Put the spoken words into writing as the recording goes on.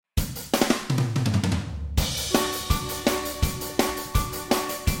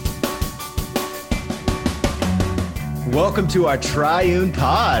Welcome to our Triune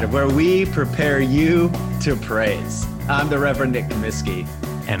Pod, where we prepare you to praise. I'm the Reverend Nick Comiskey.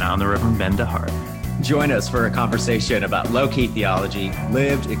 And I'm the Reverend Ben DeHart. Join us for a conversation about low-key theology,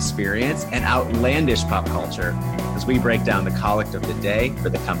 lived experience, and outlandish pop culture as we break down the collect of the day for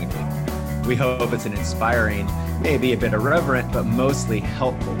the coming week. We hope it's an inspiring, maybe a bit irreverent, but mostly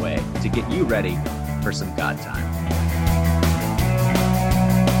helpful way to get you ready for some God time.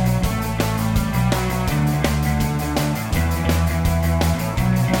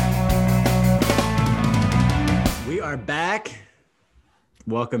 Are back.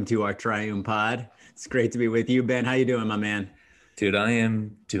 Welcome to our Triune Pod. It's great to be with you, Ben. How you doing, my man? Dude, I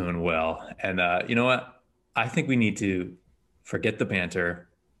am doing well. And you know what? I think we need to forget the banter,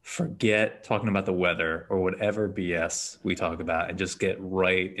 forget talking about the weather or whatever BS we talk about, and just get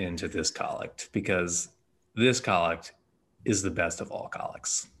right into this collect, because this collect is the best of all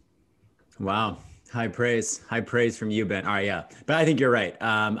collects. Wow. High praise from you, Ben. All right, yeah. But I think you're right.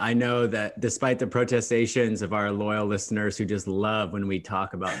 I know that despite the protestations of our loyal listeners who just love when we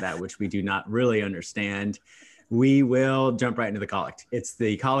talk about that, which we do not really understand, we will jump right into the collect. It's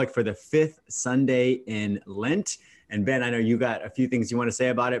the collect for the fifth Sunday in Lent. And Ben, I know you got a few things you want to say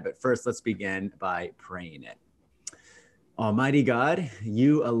about it, but first let's begin by praying it. Almighty God,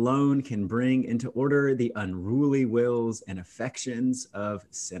 you alone can bring into order the unruly wills and affections of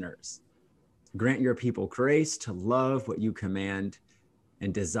sinners. Grant your people grace to love what you command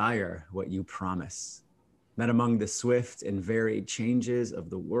and desire what you promise. That among the swift and varied changes of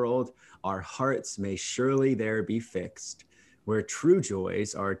the world, our hearts may surely there be fixed, where true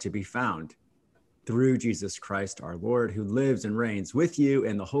joys are to be found. Through Jesus Christ our Lord, who lives and reigns with you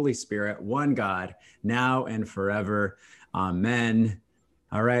in the Holy Spirit, one God, now and forever. Amen.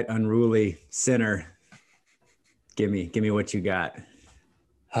 All right, unruly sinner, give me what you got.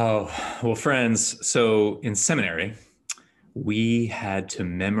 Oh, well, friends, so in seminary, we had to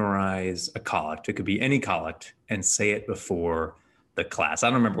memorize a collect. It could be any collect and say it before the class. I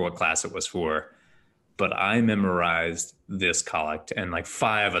don't remember what class it was for, but I memorized this collect, and like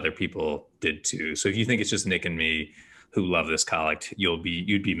 5 other people did too. So if you think it's just Nick and me who love this collect, you'd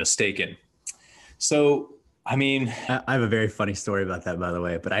be mistaken. So I mean, I have a very funny story about that, by the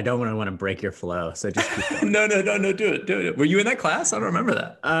way, but I don't want to break your flow. So just keep going. No, do it. Were you in that class? I don't remember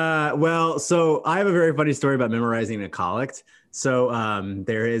that. Well, so I have a very funny story about memorizing a collect. So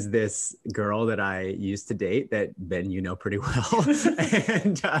there is this girl that I used to date that, Ben, you know pretty well.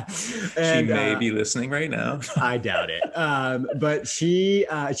 and she may be listening right now. I doubt it. But she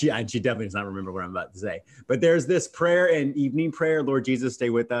definitely does not remember what I'm about to say. But there's this prayer and evening prayer, Lord Jesus, stay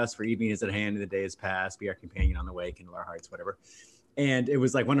with us, for evening is at hand and the day is past. Be our companion on the way, kindle our hearts, whatever. And it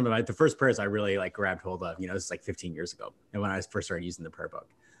was like one of the first prayers I really like grabbed hold of. You know, this is like 15 years ago, and when I first started using the prayer book.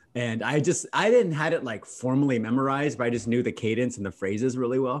 And I didn't had it like formally memorized, but I just knew the cadence and the phrases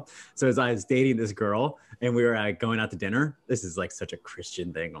really well. So as I was dating this girl and we were going out to dinner, this is like such a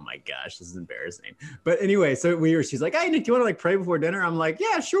Christian thing. Oh my gosh, this is embarrassing. But anyway, so she's like, hey, Nick, do you want to like pray before dinner? I'm like,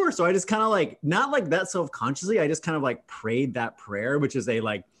 yeah, sure. So I just kind of like, not like that self-consciously, I just kind of like prayed that prayer, which is a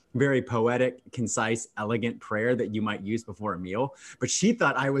like very poetic, concise, elegant prayer that you might use before a meal. But she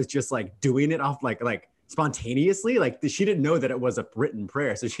thought I was just like doing it off like spontaneously, like she didn't know that it was a written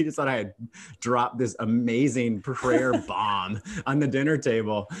prayer. So she just thought I had dropped this amazing prayer bomb on the dinner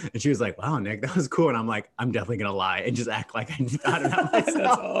table. And she was like, wow, Nick, that was cool. And I'm like, I'm definitely going to lie and just act like I thought it out myself. That's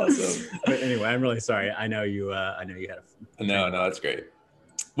awesome. But anyway, I'm really sorry. I know you had a... No, that's great.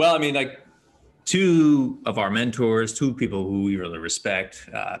 Well, I mean, like 2 of our mentors, 2 people who we really respect,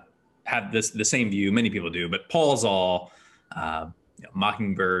 have the same view. Many people do, but Paul Zoll,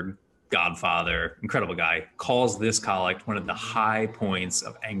 Mockingbird, Godfather, incredible guy, calls this collect one of the high points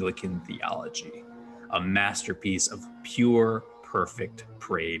of Anglican theology, a masterpiece of pure, perfect,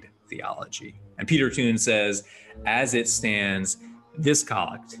 prayed theology. And Peter Toon says, as it stands, this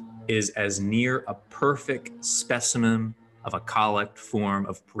collect is as near a perfect specimen of a collect form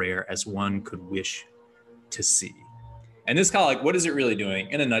of prayer as one could wish to see. And this collect, what is it really doing?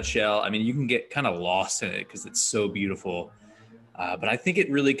 In a nutshell, I mean, you can get kind of lost in it because it's so beautiful. But I think it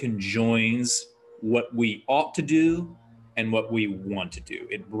really conjoins what we ought to do and what we want to do.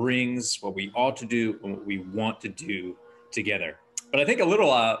 It brings what we ought to do and what we want to do together. But I think a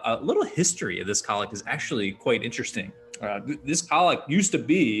little history of this collect is actually quite interesting. This collect used to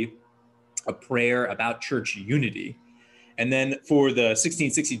be a prayer about church unity. And then for the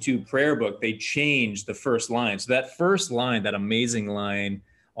 1662 prayer book, they changed the first line. So that first line, that amazing line,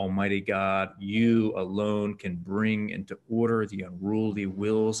 Almighty God, you alone can bring into order the unruly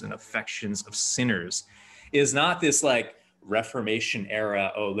wills and affections of sinners, is not this like Reformation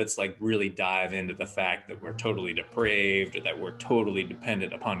era, oh, let's like really dive into the fact that we're totally depraved or that we're totally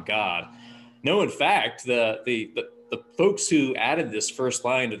dependent upon God. No, in fact, the folks who added this first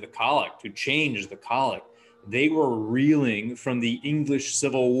line to the collect, who changed the collect, they were reeling from the English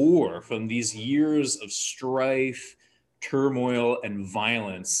Civil War, from these years of strife, turmoil, and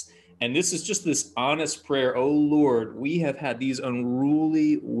violence. And this is just this honest prayer. Oh Lord, we have had these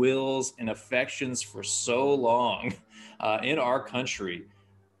unruly wills and affections for so long in our country.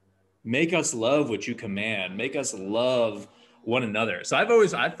 Make us love what you command. Make us love one another. So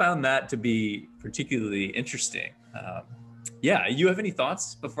I've found that to be particularly interesting. Yeah, you have any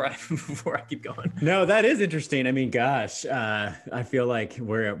thoughts before I keep going? No, that is interesting. I mean, gosh, I feel like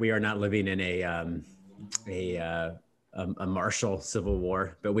we are not living in a martial civil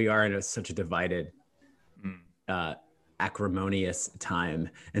war, but we are in such a divided, acrimonious time,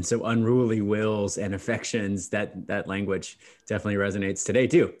 and so unruly wills and affections. That language definitely resonates today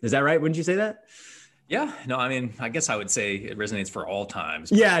too. Is that right? Wouldn't you say that? Yeah, no, I mean, I guess I would say it resonates for all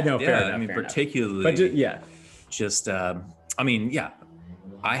times. Yeah, no, fair enough. I mean, particularly, but I mean, yeah,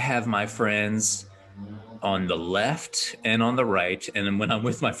 I have my friends on the left and on the right. And then when I'm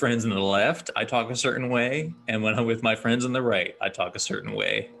with my friends on the left, I talk a certain way. And when I'm with my friends on the right, I talk a certain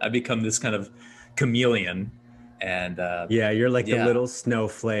way. I become this kind of chameleon. And you're like the little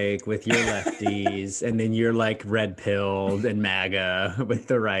snowflake with your lefties, and then you're like red pilled and MAGA with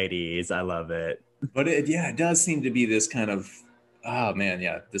the righties. I love it. But it does seem to be this kind of, oh man,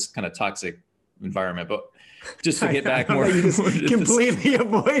 yeah, this kind of toxic environment. But just to get back more, you just completely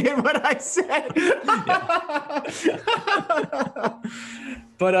avoided what I said.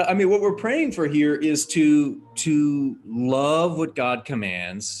 But I mean, what we're praying for here is to love what God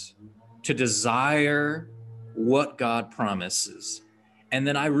commands, to desire what God promises. And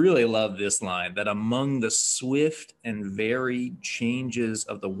then I really love this line, that among the swift and varied changes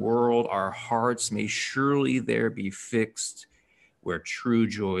of the world, our hearts may surely there be fixed where true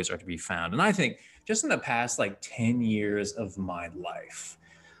joys are to be found. And I think just in the past like 10 years of my life,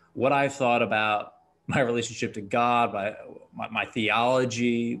 what I've thought about my relationship to God, my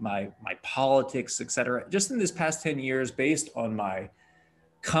theology, my politics, etc., just in this past 10 years, based on my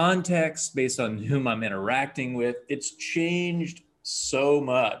context, based on whom I'm interacting with, it's changed so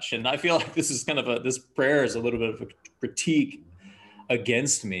much. And I feel like this is kind of this prayer is a little bit of a critique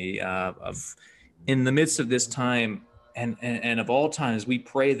against me of in the midst of this time and of all times, we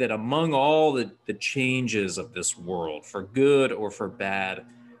pray that among all the changes of this world, for good or for bad,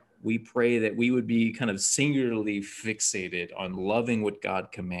 we pray that we would be kind of singularly fixated on loving what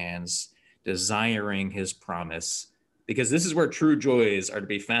God commands, desiring his promise, because this is where true joys are to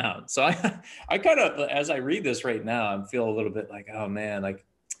be found. So I kind of, as I read this right now, I feel a little bit like, oh man, like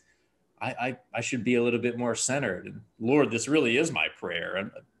I should be a little bit more centered. And Lord, this really is my prayer.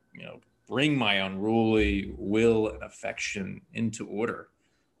 And, bring my unruly will and affection into order.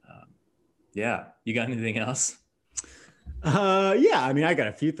 Yeah. You got anything else? Yeah. I mean, I got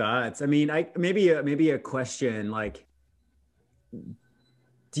a few thoughts. I mean, maybe a question like,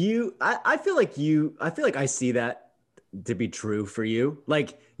 I feel like I see that to be true for you.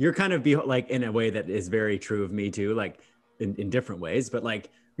 Like you're kind of like in a way that is very true of me too, like in different ways, but like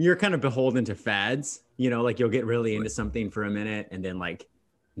you're kind of beholden to fads, like you'll get really into something for a minute and then like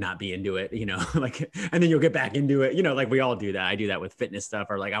not be into it, like, and then you'll get back into it, like we all do that. I do that with fitness stuff,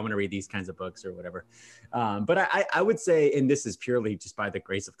 or like, I want to read these kinds of books or whatever. But I would say, and this is purely just by the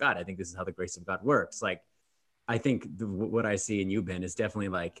grace of God. I think this is how the grace of God works. Like, I think what I see in you, Ben, is definitely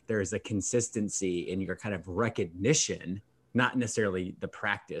like, there's a consistency in your kind of recognition, not necessarily the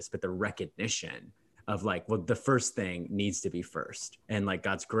practice, but the recognition of like, well, the first thing needs to be first. And like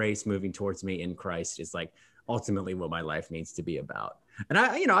God's grace moving towards me in Christ is like ultimately what my life needs to be about. And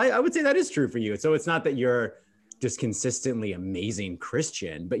I would say that is true for you. So it's not that you're just consistently amazing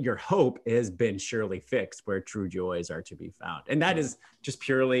Christian, but your hope has been surely fixed where true joys are to be found. And that is just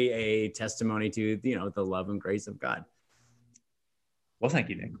purely a testimony to, the love and grace of God. Well, thank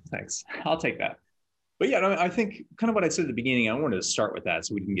you, Nick. Thanks. I'll take that. But yeah, I think kind of what I said at the beginning, I wanted to start with that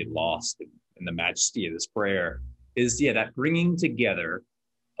so we can get lost in the majesty of this prayer is, that bringing together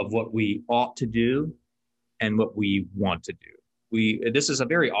of what we ought to do and what we want to do. This is a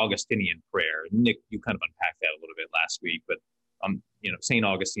very Augustinian prayer. Nick, you kind of unpacked that a little bit last week, but St.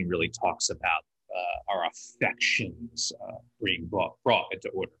 Augustine really talks about our affections being brought into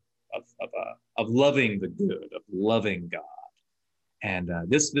order, of loving the good, of loving God, and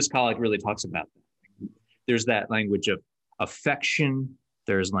this collect really talks about that. There's that language of affection.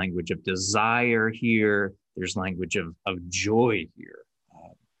 There's language of desire here. There's language of joy here,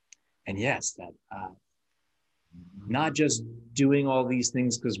 and yes, that. not just doing all these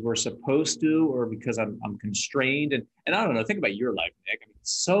things because we're supposed to or because I'm constrained. And I don't know, think about your life, Nick. I mean,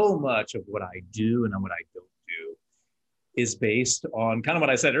 so much of what I do and what I don't do is based on kind of what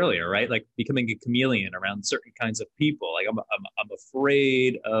I said earlier, right? Like becoming a chameleon around certain kinds of people. Like I'm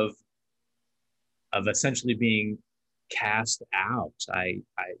afraid of essentially being cast out.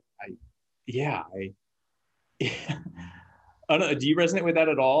 Yeah, yeah. I don't know, do you resonate with that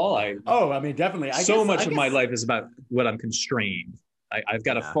at all? Oh, I mean, definitely. So much of my life is about what I'm constrained. I've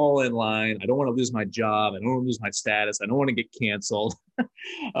got to fall in line. I don't want to lose my job. I don't want to lose my status. I don't want to get canceled.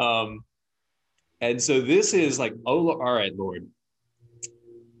 And so this is like, oh, all right, Lord,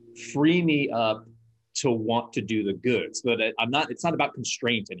 free me up to want to do the good. So that it's not about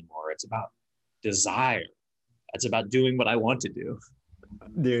constraint anymore. It's about desire. It's about doing what I want to do.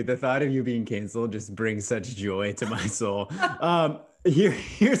 Dude, the thought of you being canceled just brings such joy to my soul.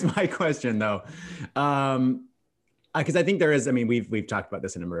 Here's my question though. Because I think there is, I mean, we've talked about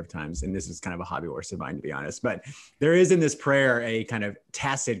this a number of times, and this is kind of a hobby horse of mine, to be honest, but there is in this prayer a kind of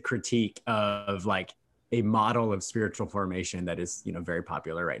tacit critique of like a model of spiritual formation that is, very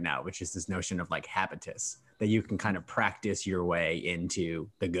popular right now, which is this notion of like habitus, that you can kind of practice your way into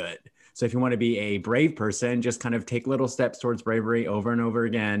the good. So if you want to be a brave person, just kind of take little steps towards bravery over and over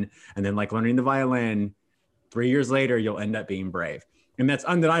again. And then like learning the violin, 3 years later, you'll end up being brave. And that's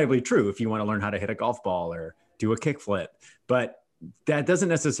undeniably true if you want to learn how to hit a golf ball or do a kickflip. But that doesn't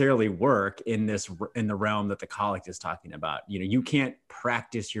necessarily work in the realm that the collect is talking about. You can't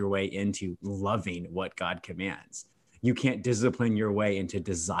practice your way into loving what God commands. You can't discipline your way into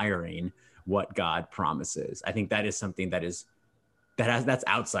desiring what God promises. I think that is something that's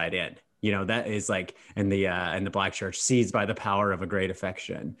outside in. That is like in the Black church, seized by the power of a great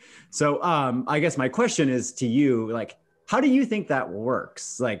affection. So I guess my question is to you, like, how do you think that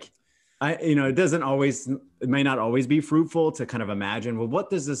works? Like, it may not always be fruitful to kind of imagine, well,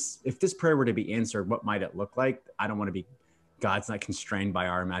 if this prayer were to be answered, what might it look like? I don't want to be, God's not constrained by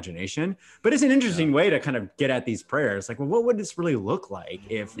our imagination, but it's an interesting way to kind of get at these prayers. Like, well, what would this really look like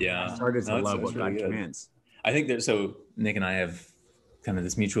if I started to love what God commands? I think so Nick and I have kind of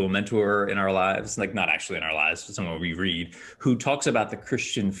this mutual mentor in our lives, like not actually in our lives, but someone we read, who talks about the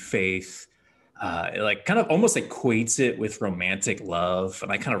Christian faith, like kind of almost equates it with romantic love.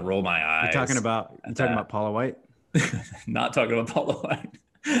 And I kind of roll my eyes. You're talking about Paula White? Not talking about Paula White.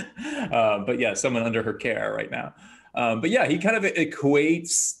 But yeah, someone under her care right now. But yeah, he kind of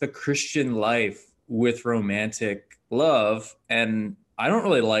equates the Christian life with romantic love. And I don't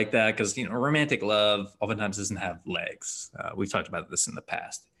really like that because, romantic love oftentimes doesn't have legs. We've talked about this in the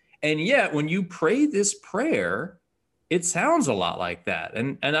past. And yet when you pray this prayer, it sounds a lot like that.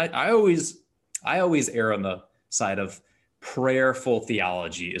 And I always err on the side of prayerful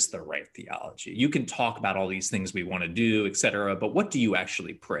theology is the right theology. You can talk about all these things we want to do, et cetera, but what do you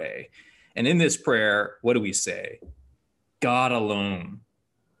actually pray? And in this prayer, what do we say? God alone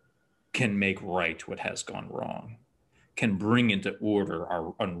can make right what has gone wrong, can bring into order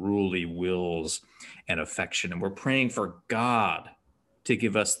our unruly wills and affection. And we're praying for God to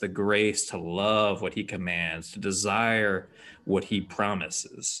give us the grace to love what he commands, to desire what he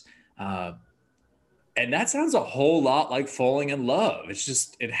promises. And that sounds a whole lot like falling in love. It's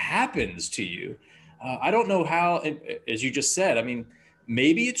just, it happens to you. I don't know how, as you just said, I mean,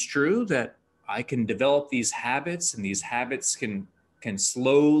 maybe it's true that I can develop these habits and these habits can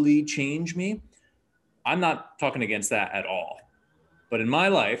slowly change me. I'm not talking against that at all. But in my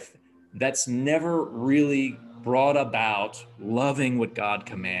life, that's never really brought about loving what God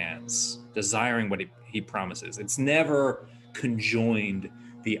commands, desiring what he promises. It's never conjoined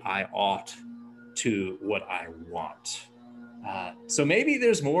the I ought to what I want. So maybe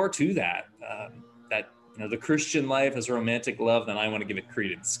there's more to that, that the Christian life is romantic love, then I want to give it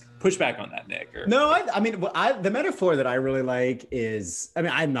credence. Push back on that, Nick. No, I mean, the metaphor that I really like is,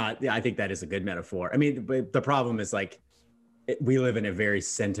 I think that is a good metaphor. I mean, the problem is like, we live in a very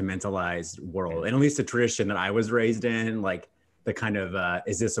sentimentalized world, and at least the tradition that I was raised in, like the kind of,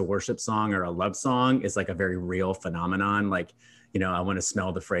 is this a worship song or a love song, is like a very real phenomenon. Like, I want to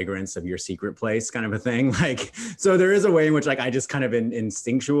smell the fragrance of your secret place kind of a thing. Like, so there is a way in which like, I just kind of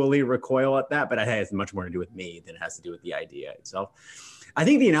instinctually recoil at that, but it has much more to do with me than it has to do with the idea itself. I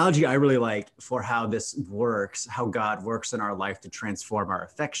think the analogy I really like for how this works, how God works in our life to transform our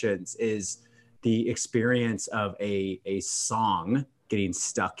affections, is the experience of a song getting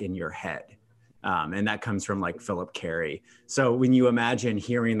stuck in your head. And that comes from like Philip Carey. So when you imagine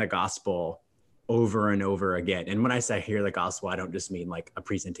hearing the gospel over and over again. And when I say hear the gospel, I don't just mean like a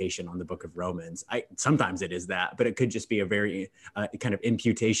presentation on the book of Romans. Sometimes it is that, but it could just be a very kind of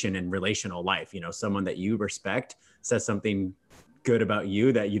imputation in relational life. Someone that you respect says something good about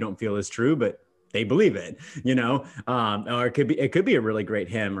you that you don't feel is true, but they believe it, or it could be a really great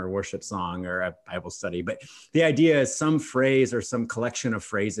hymn or worship song or a Bible study. But the idea is some phrase or some collection of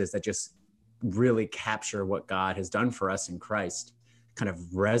phrases that just really capture what God has done for us in Christ kind of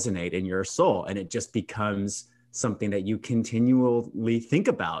resonate in your soul. And it just becomes something that you continually think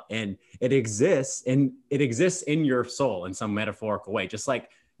about, and it exists in your soul in some metaphorical way, just like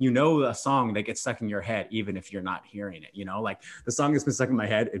a song that gets stuck in your head, even if you're not hearing it, like the song that's been stuck in my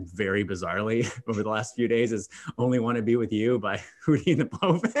head, and very bizarrely over the last few days, is Only Want to Be With You by Hootie and the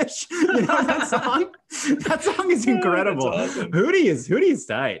Blowfish. That song is incredible. Awesome. Hootie is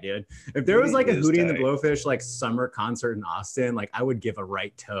tight, dude. If there was like a Hootie and the Blowfish like summer concert in Austin, like I would give a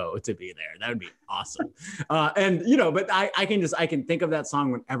right toe to be there. That would be awesome. But I can think of that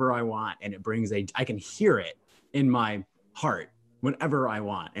song whenever I want, and I can hear it in my heart whenever I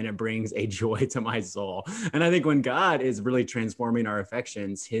want, and it brings a joy to my soul. And I think when God is really transforming our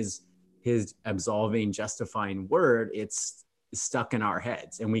affections, his absolving, justifying word, it's stuck in our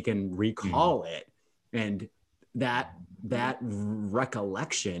heads, and we can recall it. And that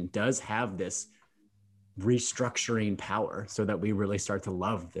recollection does have this restructuring power, so that we really start to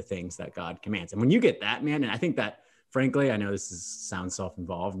love the things that God commands. And when you get that, man, and I think that, frankly, I know sounds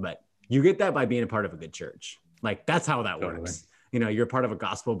self-involved, but you get that by being a part of a good church. Like, that's how that works. You're part of a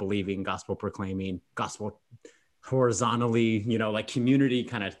gospel believing, gospel proclaiming, gospel horizontally, like community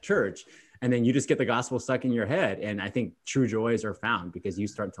kind of church. And then you just get the gospel stuck in your head. And I think true joys are found because you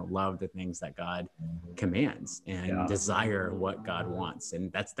start to love the things that God commands and desire what God wants.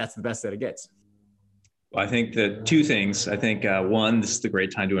 And that's the best that it gets. Well, I think that two things. I think one, this is the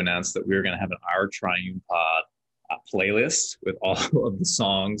great time to announce that we're going to have an Our Triune Pod playlist with all of the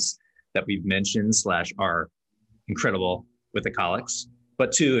songs that we've mentioned / are incredible with the collects.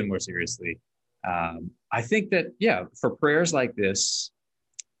 But two, and more seriously, I think that, for prayers like this,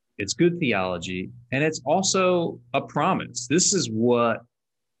 it's good theology, and it's also a promise. This is what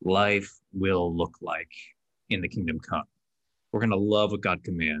life will look like in the kingdom come. We're going to love what God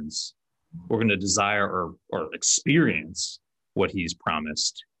commands. We're going to desire or experience what he's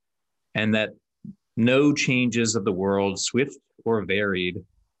promised, and that no changes of the world, swift or varied,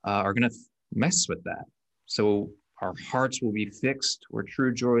 are going to mess with that. So our hearts will be fixed where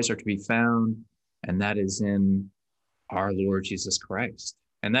true joys are to be found, and that is in our Lord Jesus Christ.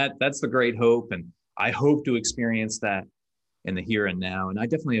 And that's the great hope, and I hope to experience that in the here and now. And I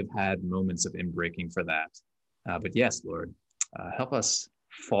definitely have had moments of inbreaking for that. But yes, Lord, help us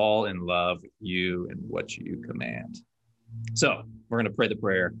fall in love with you and what you command. So we're going to pray the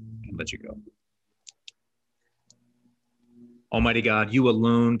prayer and let you go. Almighty God, you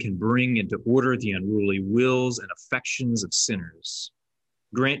alone can bring into order the unruly wills and affections of sinners.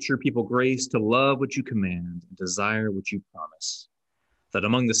 Grant your people grace to love what you command and desire what you promise, that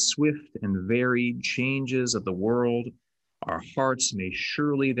among the swift and varied changes of the world, our hearts may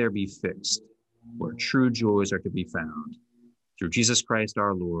surely there be fixed, where true joys are to be found. Through Jesus Christ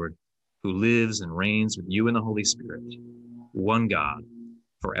our Lord, who lives and reigns with you in the Holy Spirit, one God,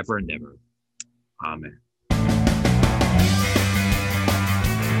 forever and ever. Amen.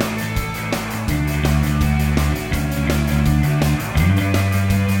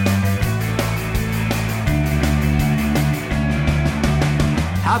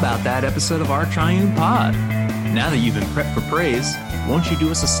 How about that episode of Our Triune Pod? Now that you've been prepped for praise, won't you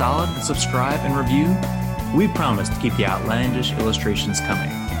do us a solid and subscribe and review? We promise to keep the outlandish illustrations coming,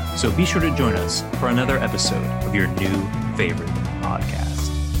 so be sure to join us for another episode of your new favorite podcast.